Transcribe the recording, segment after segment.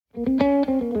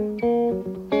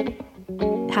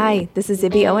Hi, this is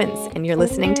Zibby Owens, and you're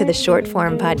listening to the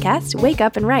short-form podcast, Wake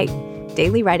Up and Write,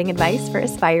 daily writing advice for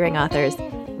aspiring authors,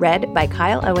 read by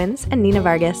Kyle Owens and Nina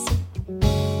Vargas.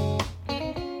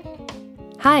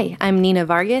 Hi, I'm Nina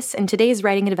Vargas, and today's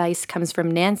writing advice comes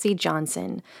from Nancy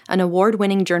Johnson, an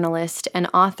award-winning journalist and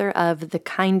author of The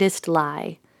Kindest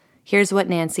Lie. Here's what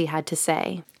Nancy had to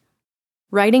say.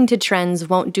 Writing to trends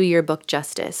won't do your book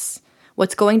justice.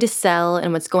 What's going to sell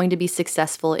and what's going to be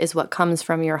successful is what comes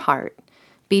from your heart.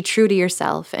 Be true to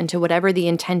yourself and to whatever the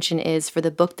intention is for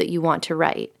the book that you want to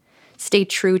write. Stay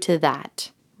true to that.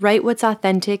 Write what's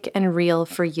authentic and real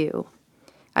for you.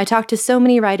 I talk to so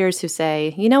many writers who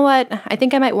say, you know what, I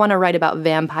think I might want to write about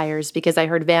vampires because I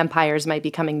heard vampires might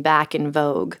be coming back in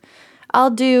vogue.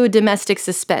 I'll do domestic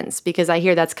suspense because I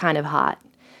hear that's kind of hot.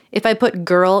 If I put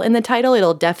girl in the title,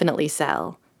 it'll definitely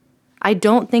sell. I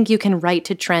don't think you can write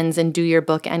to trends and do your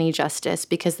book any justice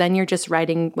because then you're just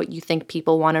writing what you think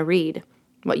people want to read,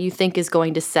 what you think is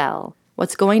going to sell.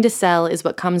 What's going to sell is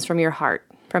what comes from your heart,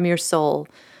 from your soul,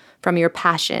 from your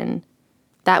passion.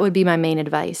 That would be my main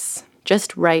advice.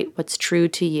 Just write what's true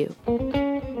to you.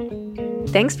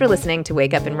 Thanks for listening to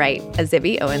Wake Up and Write, a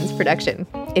Zibby Owens production.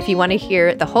 If you want to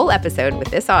hear the whole episode with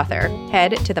this author,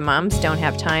 head to the Moms Don't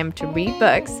Have Time to Read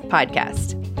Books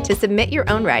podcast. To submit your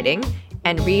own writing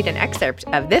and read an excerpt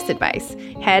of this advice,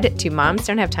 head to Moms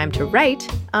Don't Have Time to Write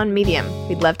on Medium.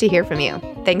 We'd love to hear from you.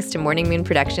 Thanks to Morning Moon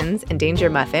Productions and Danger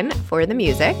Muffin for the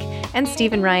music, and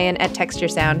Steve and Ryan at Texture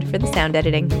Sound for the sound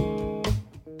editing.